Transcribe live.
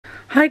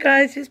Hi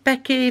guys, it's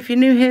Becky. If you're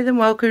new here, then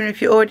welcome, and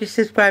if you're already a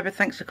subscriber,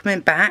 thanks for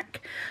coming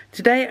back.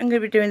 Today I'm going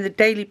to be doing the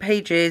daily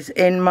pages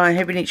in my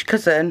HOBONICHI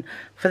COUSIN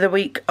for the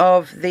week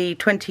of the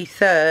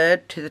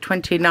 23rd to the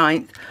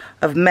 29th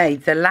of May,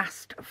 the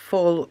last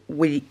full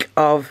week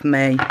of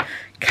May.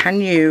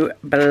 Can you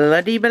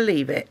bloody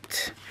believe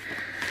it?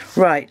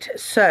 Right,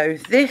 so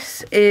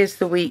this is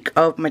the week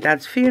of my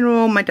dad's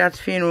funeral. My dad's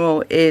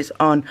funeral is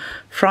on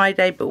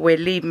Friday, but we're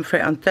leaving for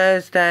it on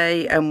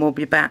Thursday and we'll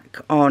be back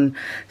on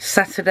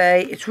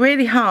Saturday. It's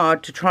really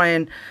hard to try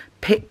and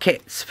pick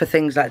kits for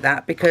things like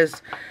that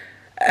because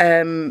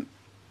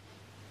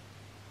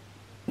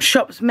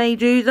shops may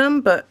do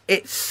them, but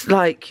it's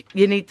like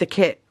you need the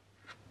kit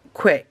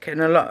quick, and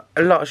a lot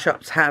of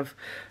shops have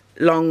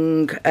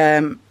long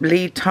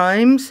lead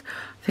times.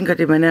 I think I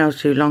did my nails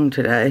too long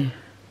today.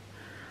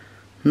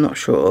 I'm not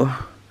sure.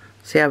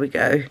 See how we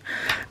go.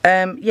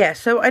 Yeah,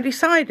 so I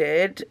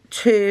decided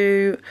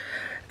to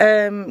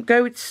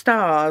go with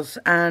stars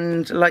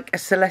and like a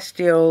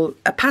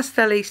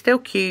pastel-y, still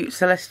cute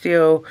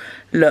celestial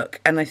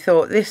look. And I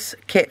thought this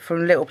kit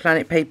from Little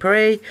Planet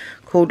Paperie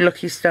called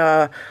Lucky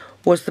Star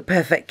was the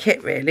perfect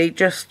kit, really.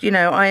 Just, you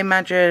know, I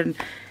imagine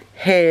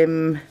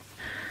him.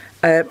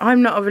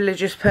 I'm not a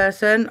religious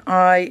person.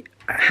 I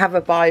have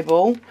a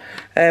Bible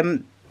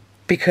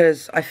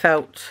because I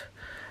felt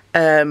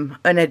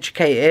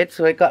uneducated,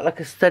 so I got like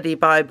a study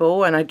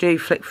Bible, and I do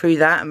flick through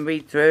that and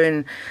read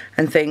through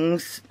and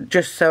things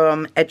just so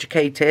I'm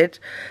educated,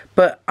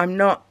 but I'm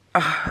not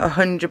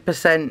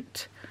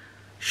 100%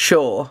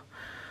 sure.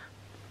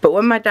 But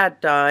when my dad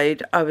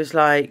died, I was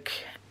like,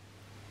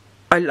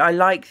 I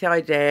like the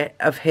idea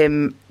of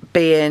him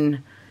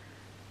being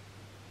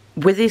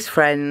with his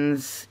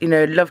friends, you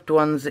know, loved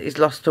ones that he's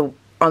lost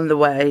on the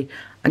way,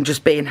 and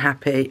just being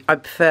happy. I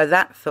prefer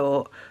that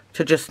thought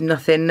to just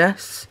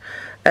nothingness.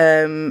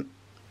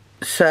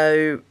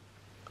 So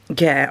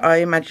yeah, I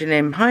imagine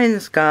him high in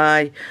the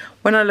sky.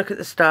 When I look at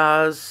the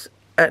stars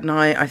at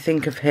night, I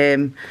think of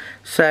him.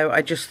 So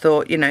I just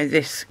thought, you know,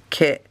 this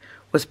kit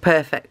was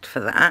perfect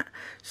for that.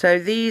 So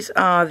these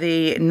are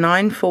the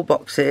 9 full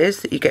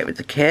boxes that you get with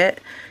the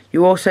kit.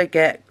 You also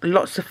get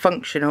lots of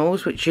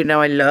functionals, which you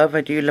know I love.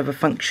 I do love a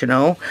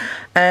functional.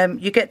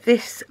 You get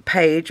this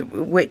page,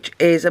 which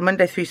is a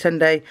Monday through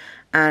Sunday,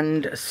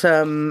 and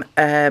some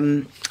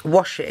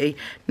washi.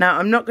 Now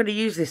I'm not going to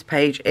use this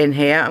page in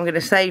here. I'm going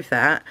to save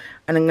that,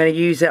 and I'm going to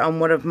use it on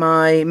one of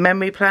my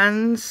memory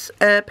plans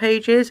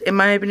pages in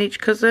my HOBONICHI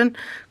COUSIN,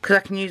 because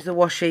I can use the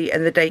washi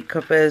and the date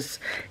covers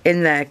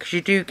in there, because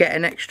you do get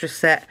an extra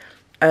set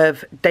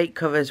of date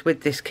covers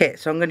with this kit.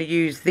 So I'm going to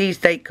use these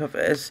date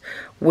covers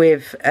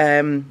with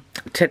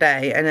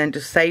today, and then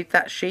just save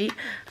that sheet,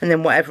 and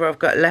then whatever I've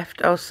got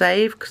left I'll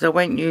save, because I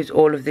won't use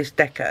all of this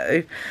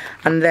deco.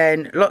 And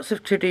then lots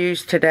of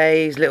to-dos,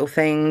 today's, little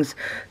things,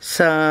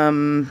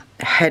 some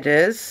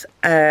headers.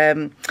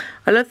 I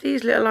love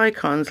these little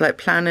icons like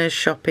planners,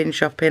 shopping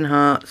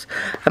hearts,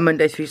 and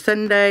Monday through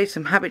Sunday,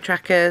 some habit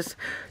trackers.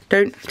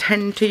 Don't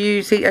tend to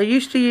use these. I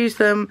used to use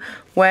them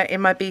where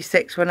in my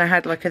B6 when I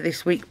had like a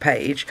this week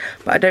page,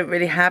 but I don't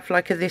really have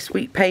like a this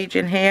week page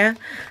in here.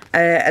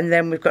 And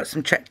then we've got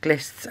some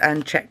checklists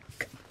and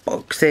check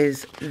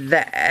boxes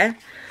there.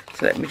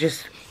 So let me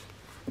just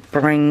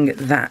bring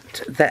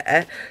that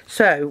there.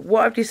 So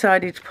what I've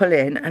decided to pull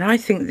in, and I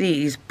think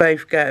these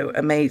both go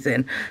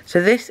amazing.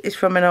 So this is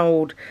from an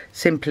old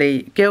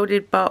Simply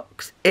Gilded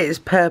box. It is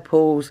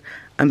purples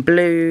and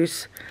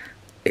blues.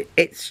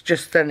 It's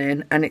just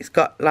stunning, and it's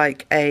got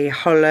like a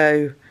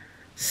hollow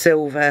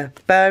silver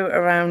bow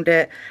around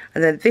it.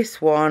 And then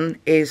this one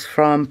is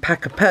from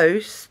Pack a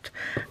Post,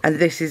 and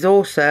this is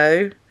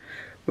also,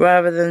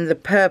 rather than the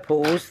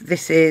purples,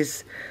 this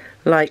is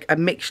like a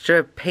mixture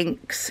of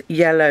pinks,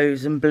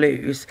 yellows and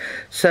blues.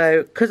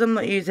 So because I'm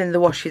not using the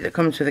washi that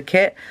comes with the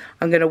kit,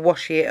 I'm going to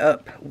washi it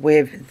up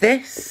with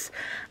this,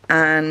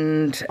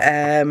 and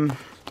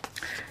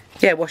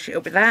yeah, wash it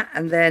up with that,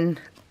 and then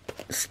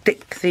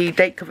stick the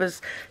date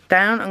covers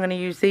down. I'm going to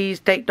use these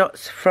date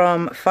dots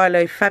from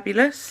Philo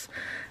Fabulous.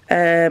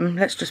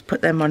 Let's just put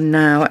them on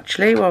now,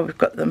 actually, while we've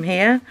got them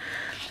here.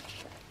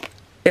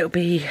 It'll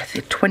be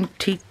the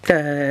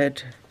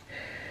 23rd.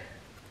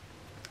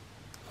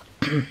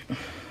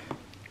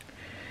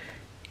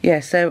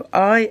 Yeah, so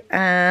I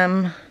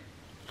am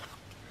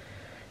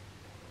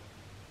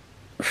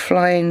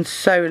flying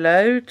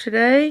solo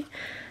today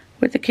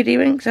with the kiddie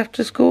winks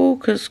after school,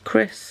 because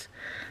Chris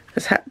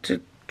has had to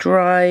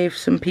drive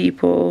some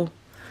people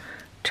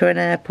to an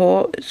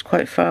airport. It's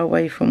quite far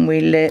away from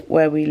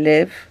where we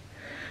live,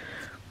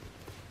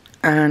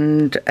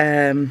 and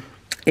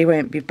he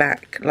won't be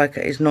back like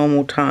at his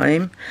normal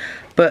time.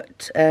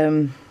 But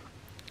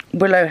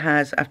Willow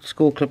has after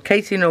school club.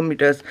 Casey normally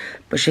does,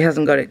 but she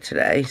hasn't got it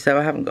today, so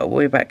I haven't got to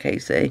worry about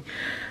Casey.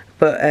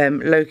 But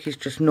Loki's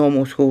just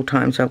normal school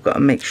time, so I've got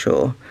to make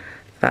sure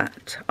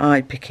that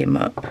I pick him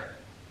up.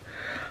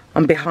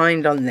 I'm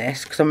behind on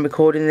this because I'm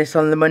recording this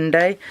on the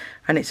Monday,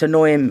 and it's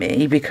annoying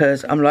me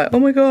because I'm like,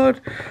 oh my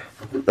god,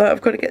 I've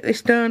got to get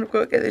this done, I've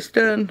got to get this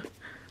done.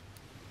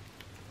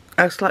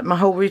 It's like my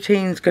whole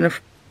routine's going to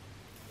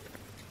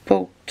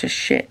to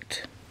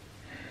shit.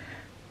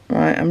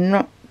 Right, I'm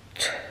not...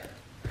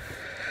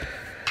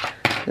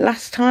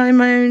 Last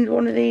time I owned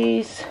one of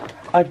these,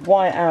 I'd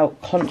white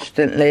out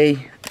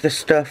constantly the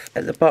stuff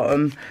at the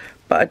bottom,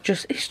 but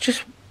it's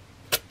just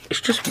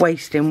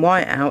wasting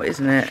white out,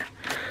 isn't it?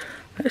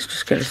 Let's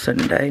just go to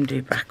Sunday and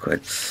do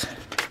backwards.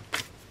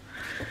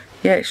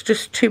 Yeah, it's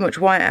just too much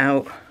white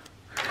out.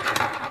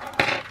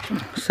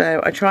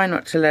 So I try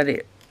not to let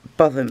it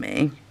bother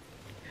me,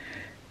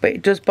 but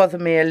it does bother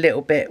me a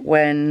little bit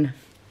when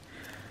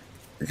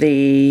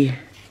the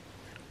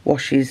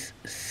wash is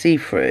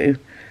see-through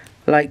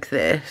like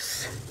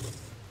this,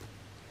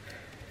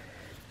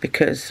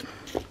 because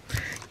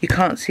you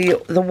can't see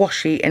the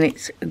washi in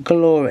its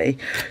glory.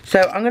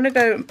 So I'm going to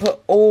go and put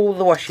all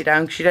the washi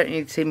down, because you don't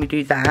need to see me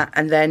do that,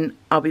 and then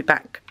I'll be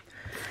back.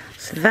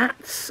 So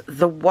that's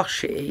the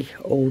washi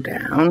all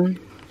down,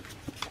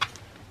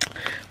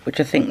 which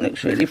I think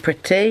looks really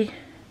pretty.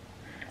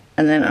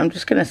 And then I'm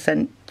just going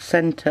to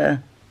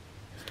centre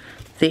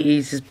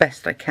these as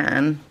best I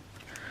can.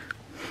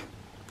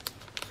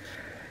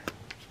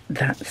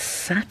 That's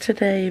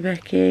Saturday,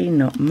 Becky,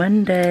 not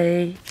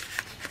Monday.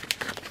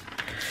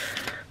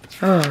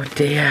 Oh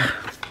dear.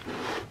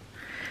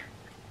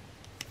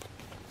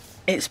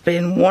 It's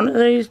been one of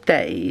those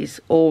days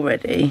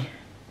already.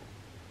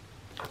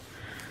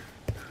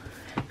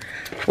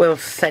 We'll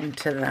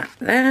centre that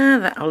there,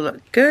 that'll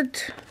look good.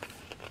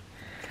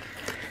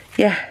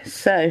 Yeah,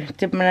 so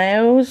did my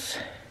nails.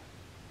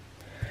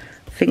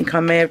 I think I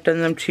may have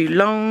done them too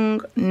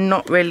long.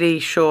 Not really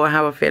sure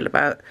how I feel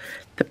about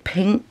the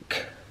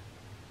pink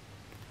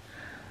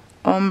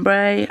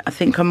ombre. I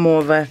think I'm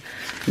more of a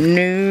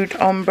nude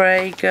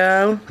ombre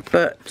girl,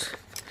 but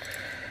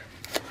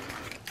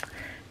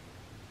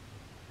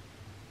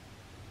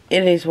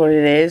it is what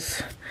it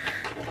is,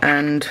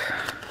 and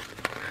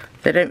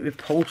they don't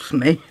repulse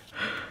me.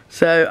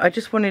 So I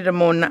just wanted a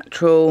more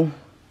natural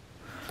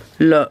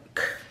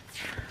look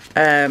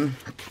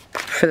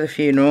for the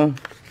funeral.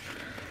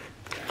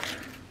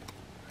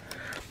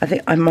 I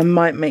think I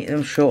might make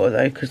them shorter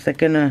though, because they're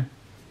gonna...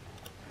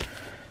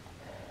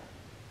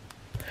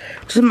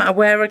 Doesn't matter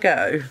where I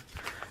go,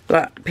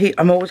 like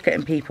I'm always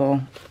getting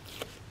people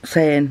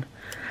saying,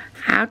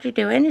 how do you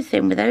do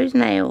anything with those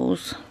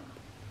nails?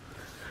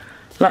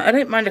 Like, I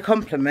don't mind a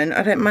compliment.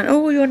 I don't mind,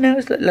 oh, your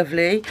nails look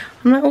lovely.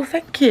 I'm like, oh,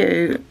 thank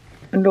you.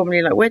 And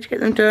normally, like, where'd you get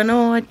them done?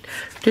 Oh, I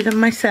do them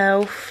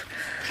myself.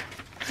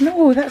 And,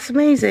 oh, that's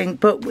amazing.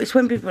 But it's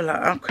when people are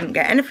like, I couldn't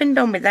get anything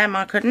done with them.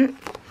 I couldn't.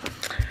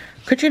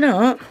 Could you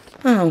not?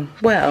 Oh,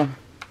 well,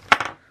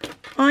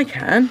 I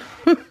can.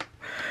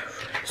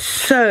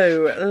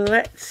 So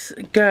let's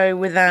go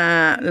with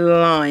our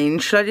line.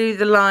 Should I do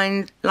the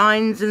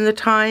lines and the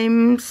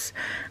times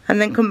and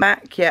then come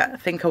back? Yeah, I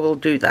think I will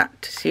do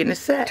that. See you in a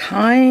sec.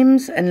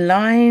 Times and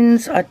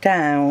lines are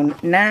down.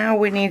 Now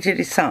we need to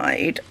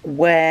decide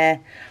where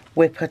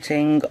we're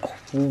putting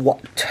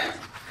what,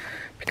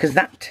 because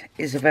that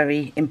is a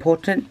very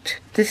important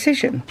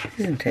decision,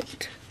 isn't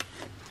it?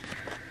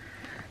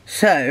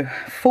 So,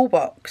 full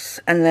box,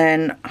 and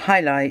then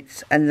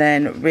highlights, and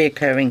then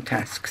reoccurring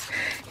tasks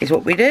is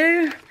what we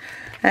do.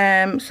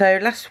 So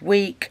last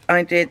week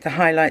I did the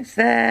highlights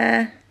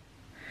there,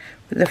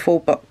 with the full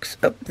box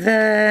up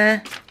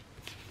there.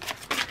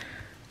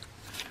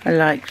 I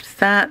liked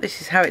that.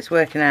 This is how it's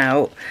working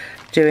out,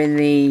 doing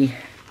the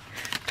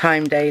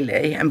time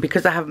daily. And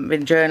because I haven't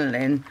been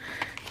journaling,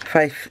 if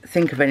I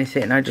think of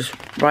anything, I just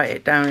write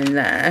it down in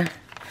there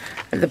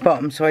at the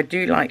bottom. So I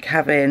do like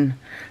having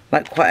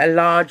like quite a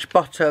large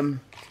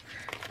bottom,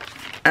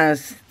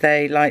 as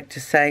they like to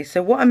say.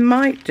 So what I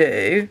might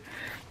do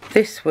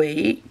this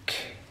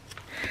week,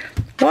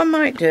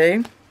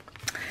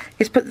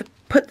 is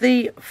put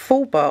the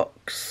full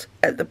box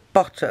at the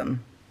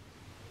bottom.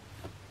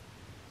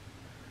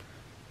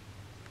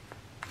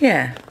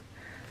 Yeah,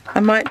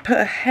 I might put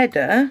a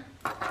header.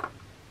 I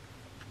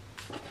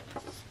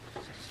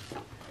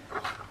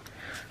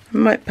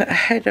might put a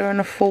header on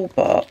a full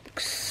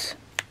box.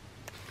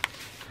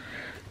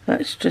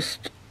 Let's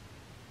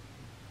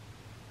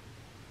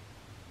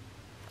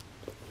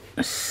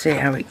see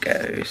how it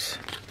goes.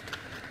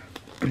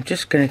 I'm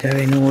just going to go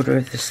in order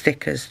of the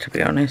stickers, to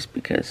be honest,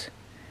 because...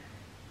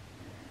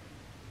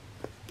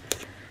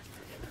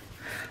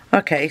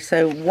 Okay,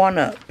 so 1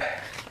 up,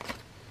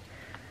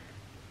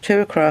 2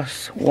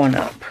 across, 1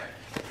 up.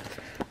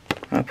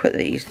 I'll put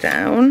these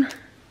down,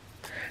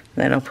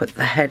 then I'll put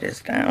the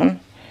headers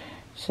down.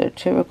 So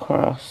 2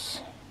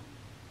 across,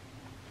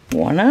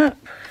 1 up.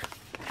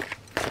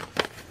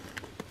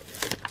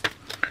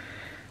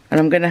 And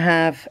I'm going to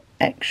have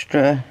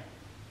extra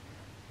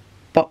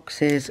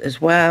boxes as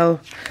well,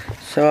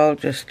 so I'll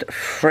just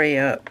free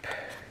up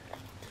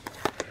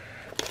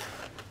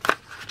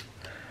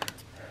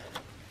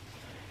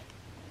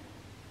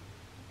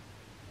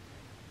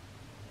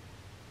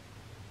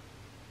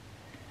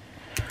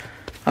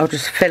I'll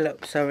just fill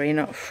up, sorry,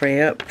 not free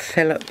up,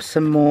 fill up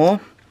some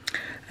more.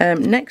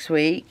 Next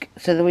week,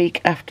 so the week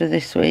after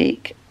this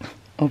week,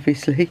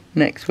 obviously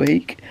next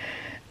week,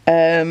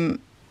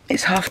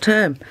 it's half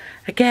term.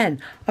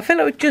 Again, I feel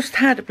like we just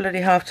had a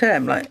bloody half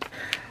term. Like,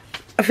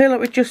 I feel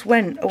like we just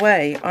went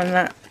away on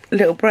that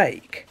little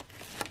break.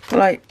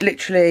 Like,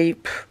 literally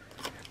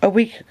a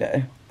week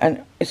ago.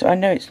 And I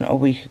know it's not a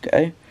week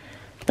ago.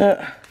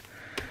 But,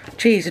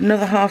 geez,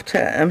 another half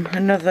term.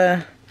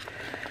 Another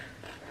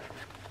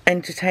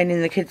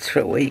entertaining the kids for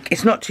a week.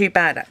 It's not too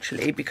bad,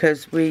 actually,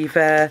 because we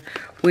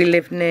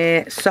live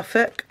near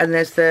Suffolk, and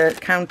there's the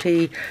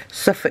County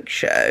Suffolk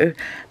show,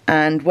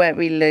 and where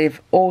we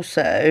live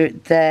also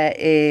there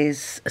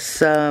is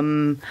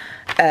some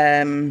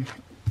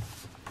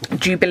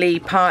Jubilee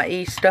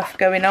party stuff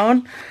going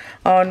on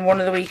one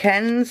of the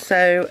weekends.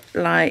 So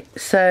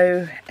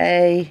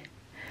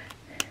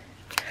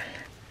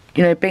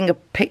you know, bring a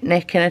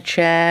picnic in a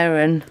chair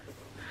and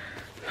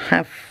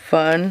have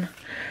fun.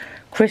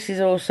 Chris is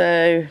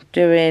also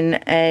doing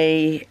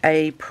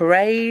a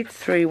parade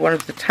through one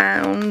of the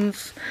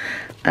towns,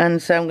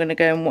 and so I'm going to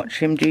go and watch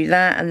him do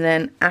that. And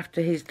then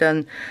after he's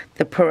done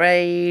the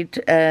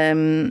parade,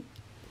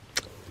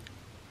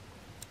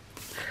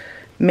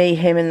 me,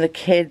 him and the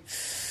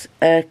kids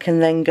can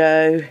then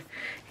go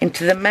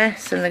into the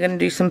mess, and they're going to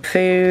do some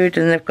food,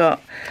 and they've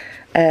got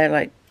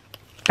like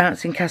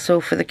bouncing castle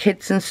for the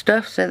kids and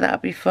stuff, so that'll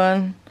be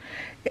fun.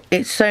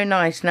 It's so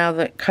nice now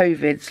that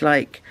COVID's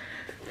like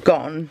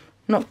gone.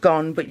 Not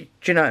gone, but do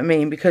you know what I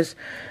mean? Because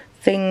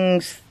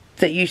things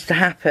that used to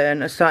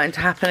happen are starting to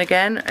happen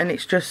again, and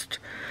it's just,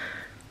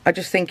 I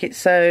just think it's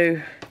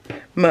so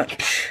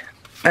much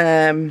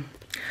nicer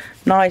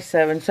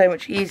and so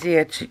much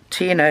easier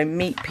to you know,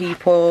 meet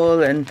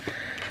people and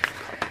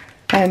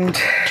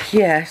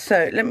yeah.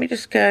 So let me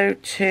just go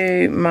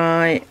to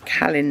my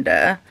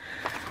calendar.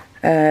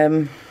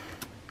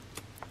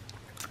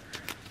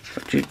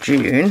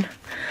 June.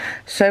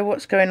 So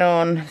what's going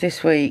on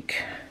this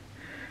week?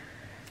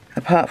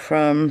 Apart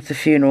from the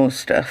funeral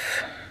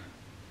stuff,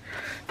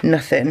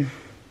 nothing.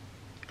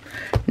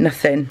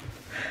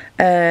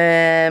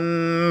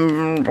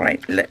 Right,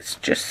 let's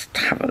just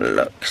have a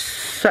look.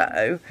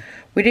 So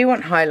we do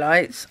want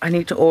highlights. I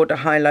need to order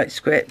highlight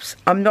scripts.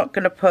 I'm not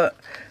going to put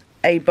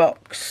a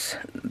box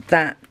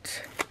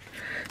that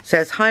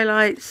says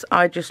highlights.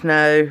 I just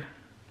know,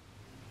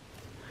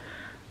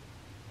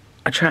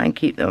 I try and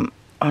keep them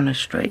on a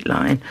straight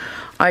line.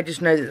 I just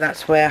know that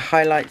that's where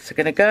highlights are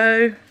going to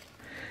go.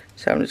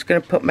 So I'm just going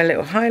to put my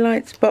little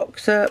highlights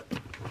box up.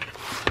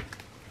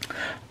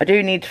 I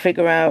do need to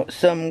figure out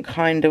some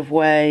kind of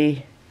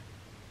way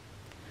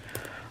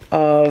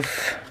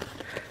of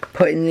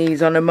putting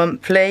these on a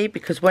monthly,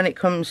 because when it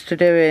comes to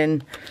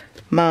doing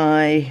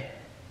my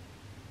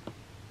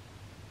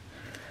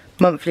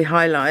monthly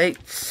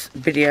highlights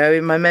video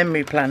in my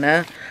memory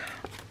planner,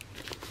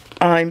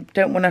 I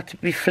don't want to have to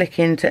be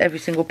flicking to every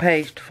single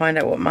page to find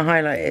out what my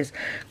highlight is,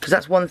 because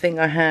that's one thing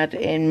I had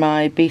in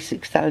my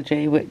B6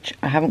 Stackry, which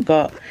I haven't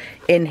got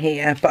in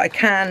here. But I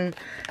can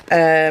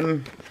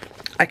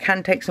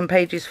take some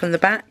pages from the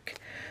back,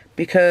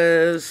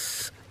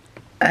 because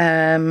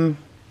my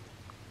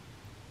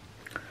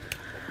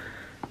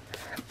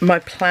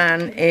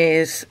plan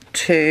is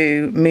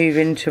to move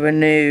into a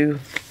new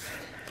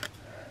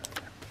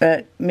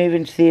move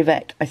into the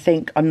Avec, I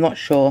think. I'm not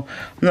sure.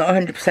 I'm not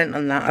 100%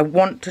 on that. I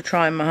want to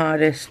try my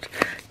hardest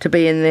to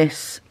be in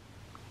this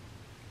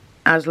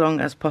as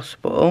long as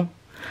possible.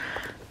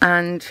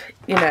 And,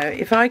 you know,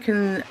 if I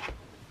can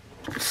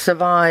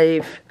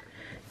survive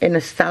in a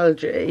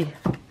Stackry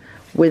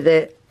with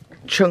it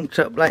chunked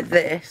up like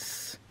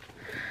this,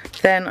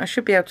 then I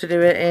should be able to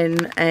do it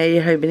in a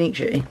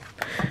HOBONICHI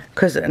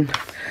Cousin.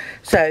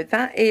 So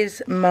that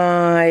is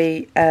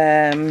my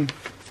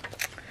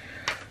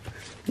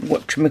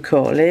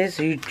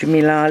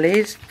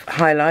whatchamacallit,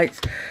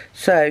 highlights.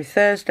 So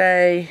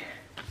Thursday,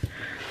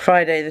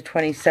 Friday the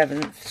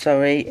 27th,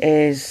 sorry,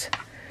 is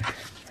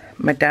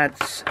my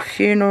dad's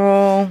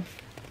funeral.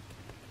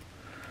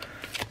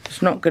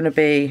 It's not going to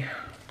be,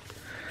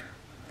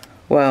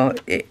 well,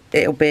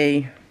 that'll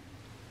be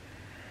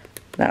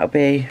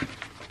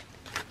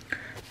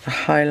the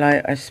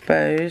highlight, I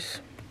suppose,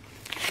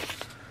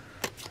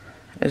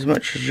 as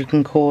much as you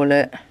can call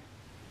it.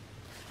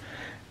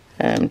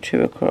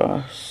 2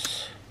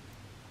 across,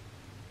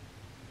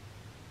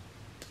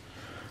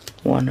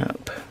 1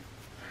 up.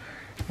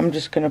 I'm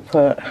just going to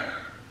put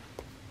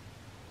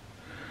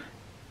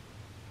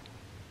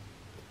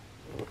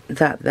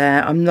that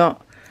there. I'm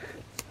not,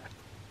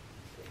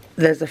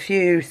 there's a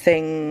few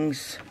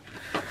things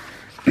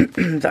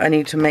that I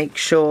need to make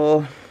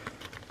sure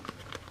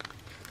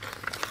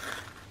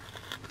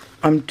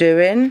I'm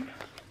doing,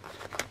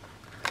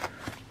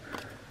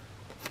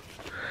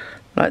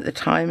 like the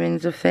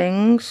timings of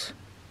things.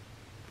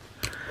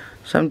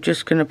 So I'm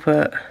just going to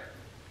put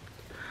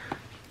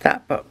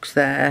that box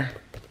there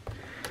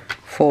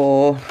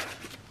for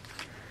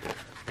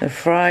the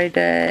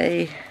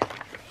Friday,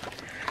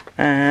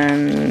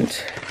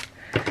 and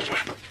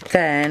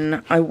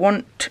then I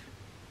want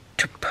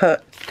to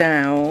put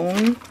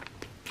down,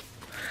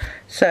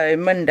 so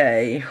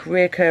Monday,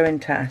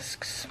 reoccurring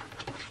tasks.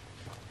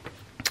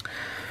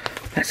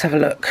 Let's have a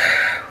look.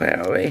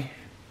 Where are we?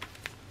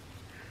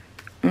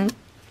 Let's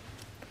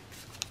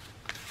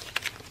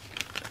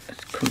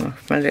come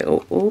off my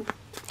little, oh,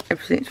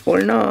 everything's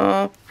falling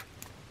off.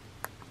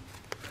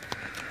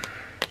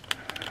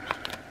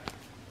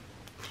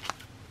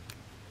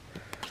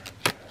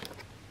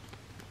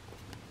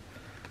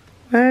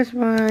 Where's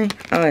my,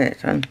 oh yeah,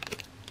 it's on.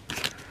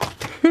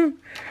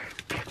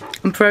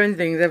 I'm throwing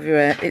things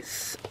everywhere.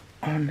 It's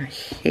on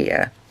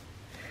here.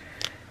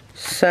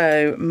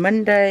 So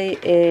Monday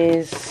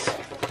is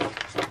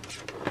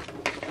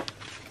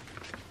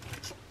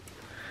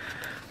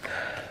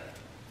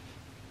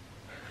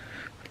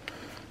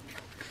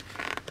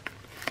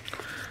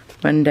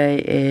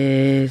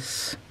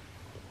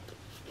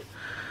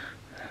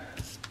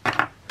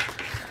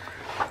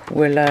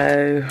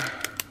Willow,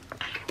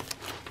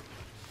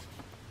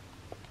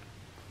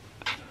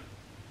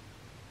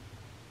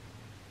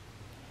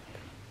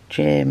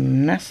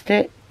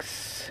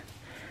 gymnastics,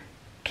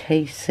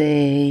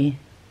 Casey,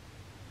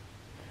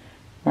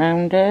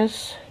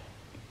 rounders,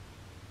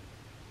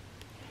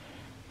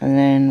 and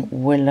then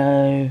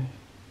Willow,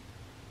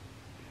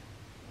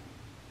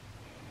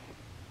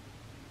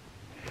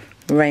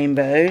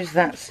 rainbows.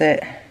 That's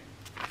it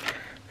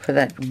for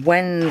that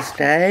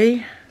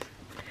Wednesday.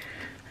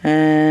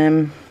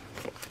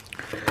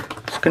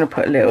 Just gonna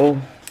put a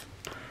little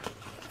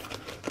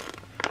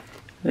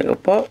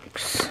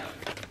box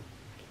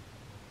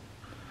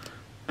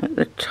at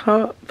the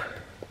top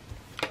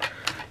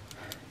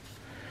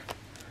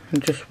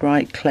and just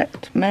write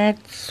collect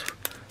meds.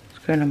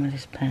 What's going on with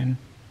this pen?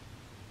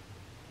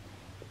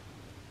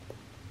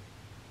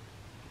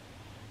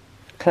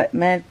 Collect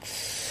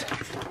meds.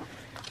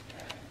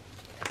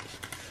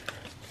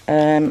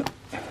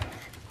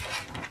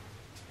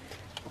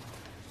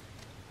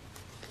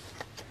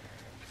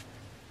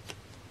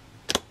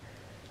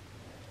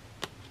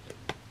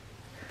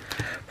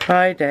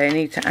 Friday, I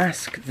need to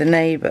ask the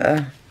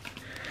neighbour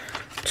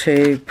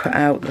to put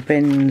out the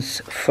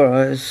bins for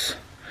us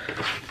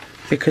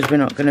because we're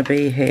not going to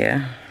be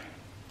here.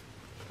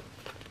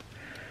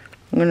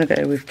 I'm going to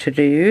go with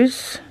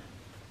to-dos.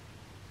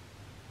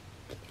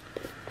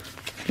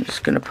 I'm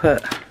just going to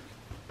put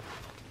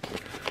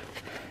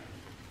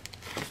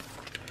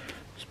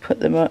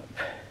them up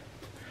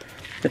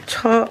the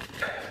top.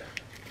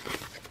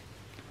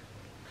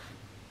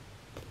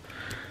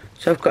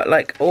 So I've got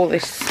like all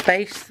this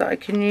space that I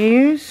can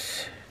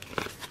use.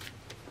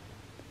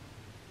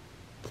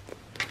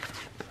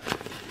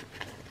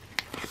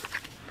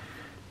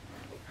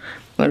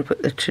 I'm going to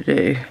put the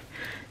to-do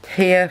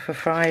here for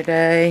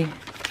Friday.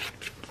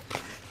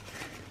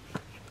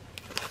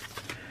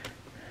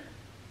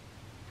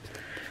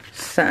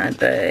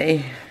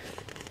 Saturday.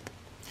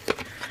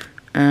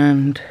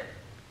 And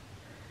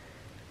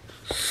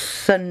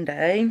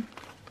Sunday.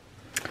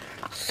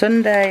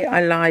 Sunday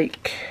I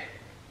like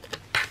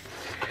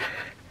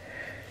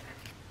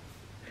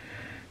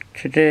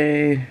to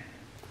do,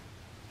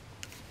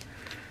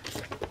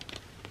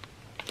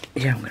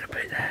 yeah, I'm going to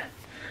put it there.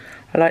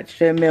 I like to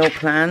do a meal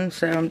plan,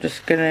 so I'm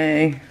just going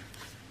to,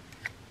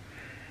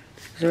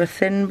 is there a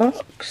thin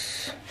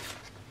box?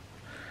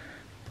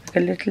 Like a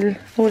little,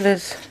 oh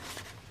there's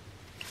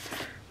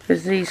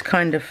these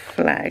kind of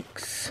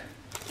flags.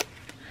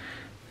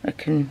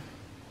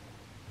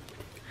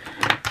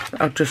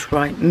 I'll just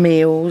write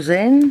meals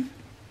in.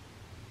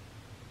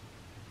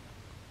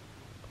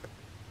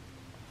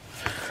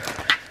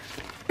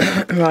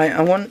 Right,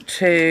 I want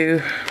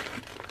to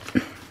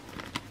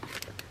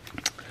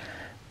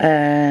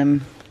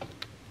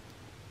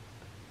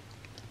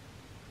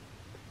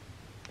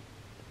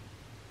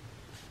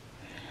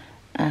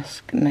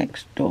ask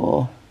next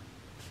door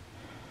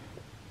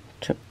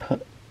to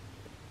put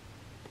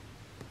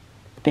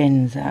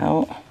bins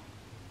out.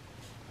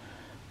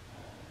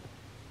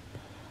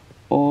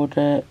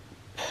 Order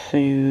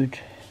food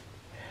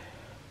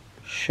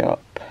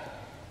shop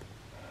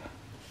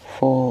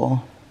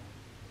for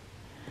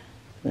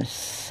the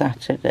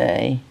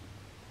Saturday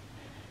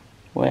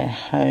we're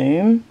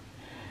home,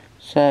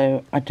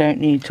 so I don't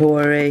need to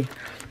worry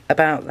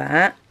about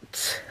that.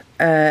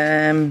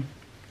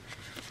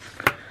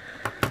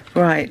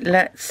 Right,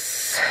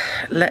 let's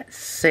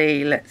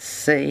see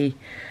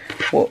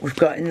what we've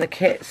got in the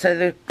kit.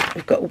 So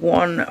we've got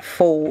one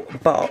full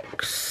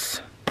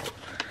box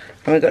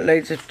and we've got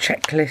loads of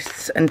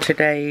checklists and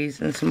today's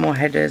and some more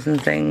headers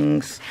and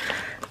things.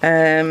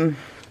 There's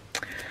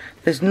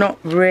not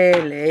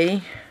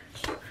really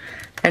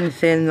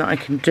anything that I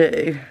can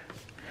do.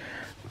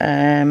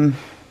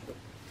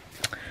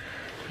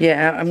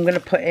 Yeah, I'm going to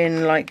put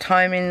in like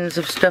timings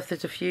of stuff.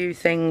 There's a few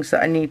things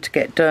that I need to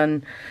get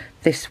done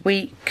this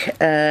week,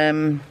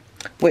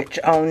 which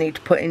I'll need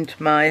to put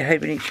into my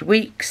Hobonichi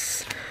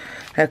weeks,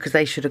 because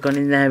they should have gone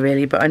in there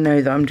really, but I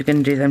know that I'm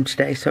going to do them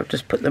today, so I've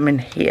just put them in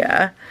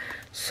here.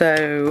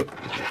 So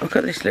I've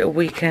got this little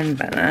weekend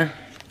banner,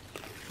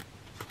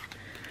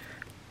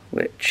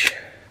 which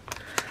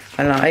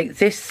I like.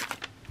 This,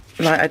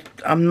 like,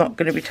 I'm not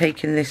going to be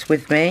taking this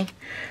with me.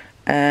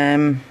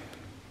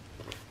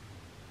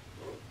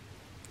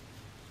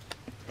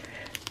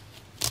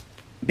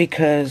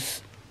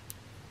 Because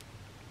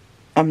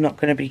I'm not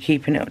going to be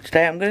keeping it up to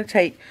date. I'm going to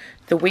take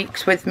the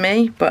weeks with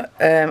me, but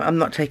I'm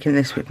not taking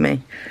this with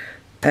me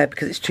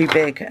because it's too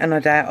big, and I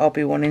doubt I'll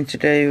be wanting to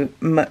do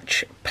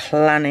much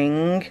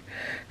planning.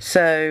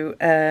 So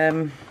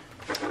I'm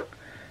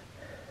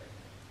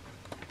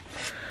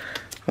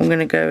going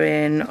to go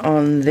in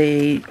on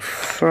the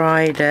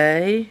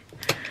Friday,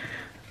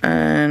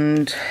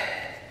 and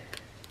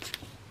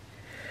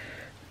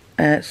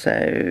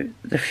so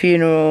the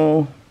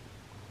funeral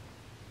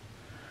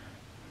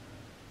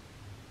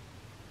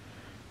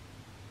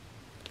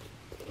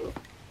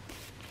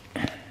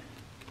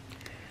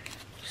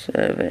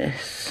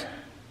service.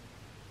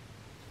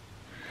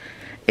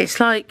 It's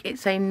like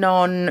it's a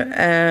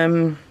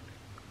non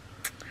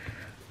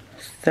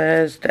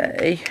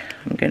Thursday.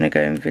 I'm gonna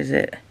go and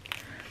visit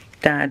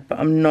Dad, but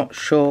I'm not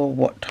sure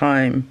what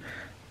time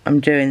I'm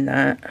doing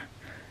that.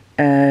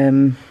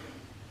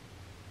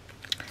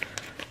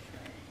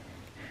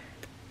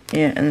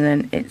 Yeah, and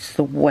then it's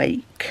the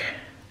wake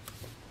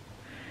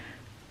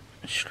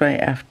straight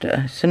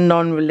after. It's a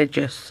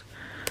non-religious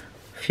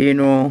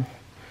funeral,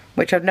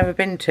 which I've never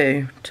been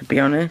to be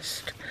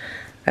honest.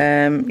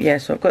 Yeah,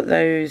 so I've got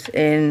those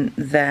in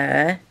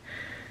there.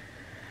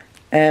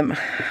 I'm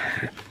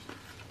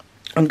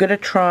going to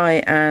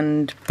try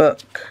and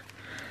book,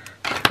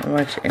 I'll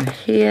write it in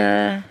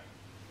here.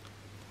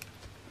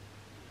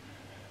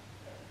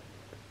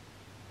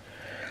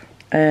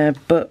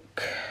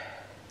 Book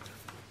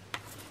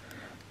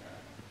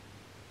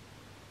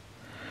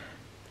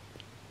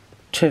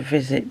to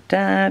visit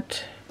Dad,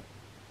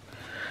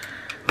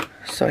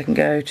 so I can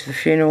go to the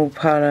funeral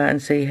parlour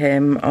and see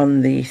him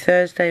on the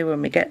Thursday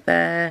when we get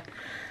there.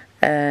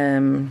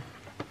 I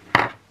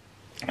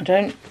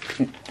don't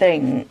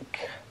think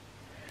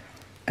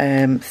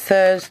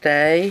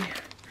Thursday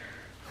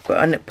I've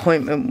got an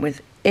appointment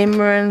with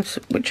Imran's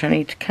which I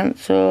need to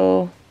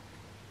cancel,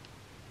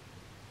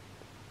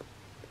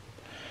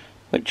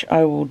 which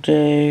I will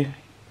do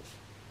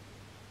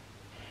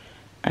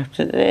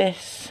after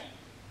this.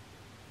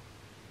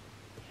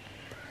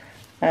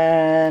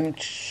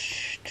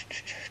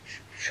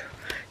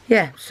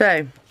 Yeah,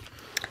 so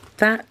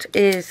that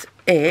is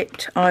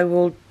it. I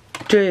will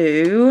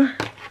do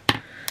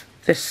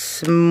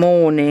this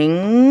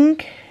morning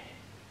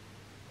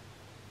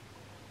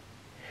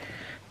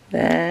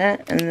there,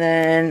 and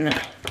then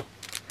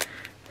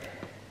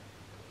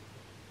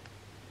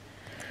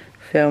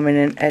filming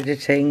and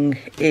editing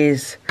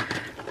is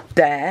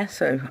there,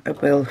 so I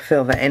will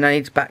fill that in. I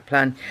need to back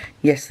plan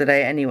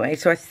yesterday anyway,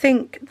 so I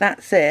think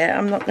that's it.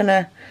 I'm not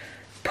gonna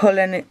pull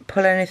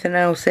anything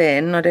else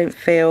in. I don't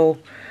feel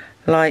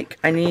like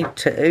I need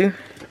to.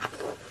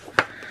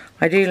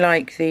 I do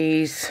like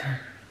these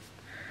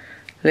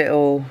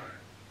little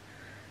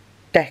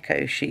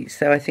deco sheets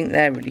though. I think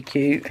they're really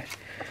cute,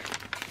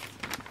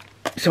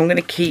 so I'm going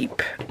to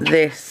keep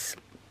this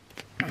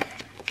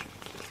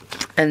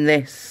and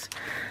this.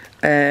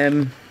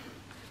 I'm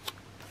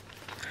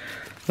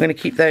going to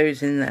keep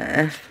those in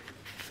there.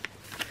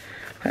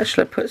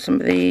 Actually, I put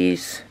some of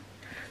these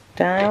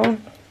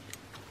down.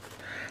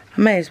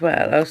 I may as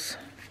well, else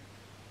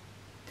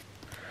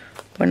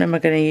when am I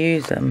going to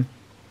use them?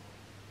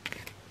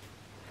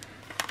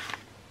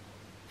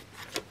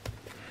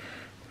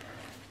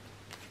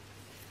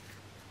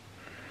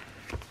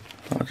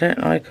 I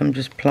don't like them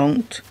just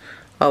plonked.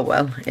 Oh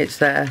well, it's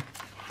there.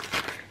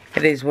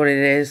 It is what it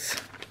is.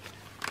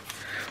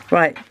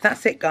 Right,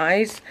 that's it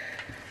guys.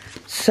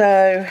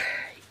 So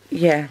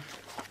yeah,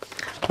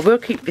 I will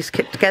keep this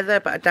kit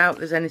together, but I doubt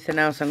there's anything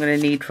else I'm going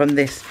to need from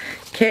this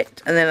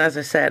kit. And then as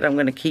I said, I'm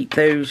going to keep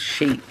those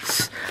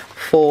sheets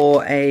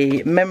for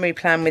a memory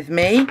plan with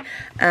me,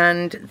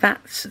 and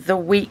that's the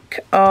week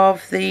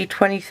of the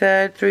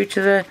 23rd through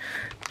to the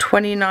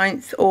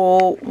 29th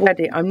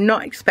already. I'm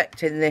not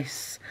expecting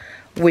this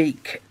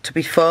week to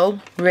be full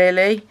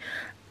really.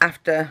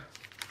 After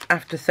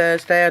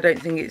Thursday I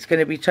don't think it's going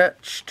to be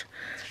touched,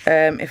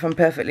 if I'm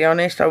perfectly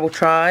honest. I will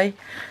try,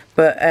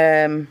 but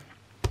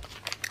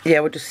yeah,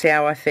 we'll just see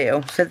how I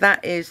feel. So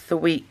that is the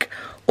week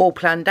all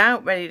planned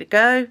out, ready to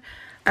go.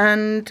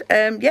 And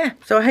yeah,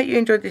 so I hope you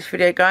enjoyed this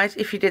video guys.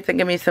 If you did, then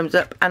give me a thumbs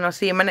up, and I'll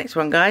see you in my next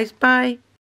one guys. Bye.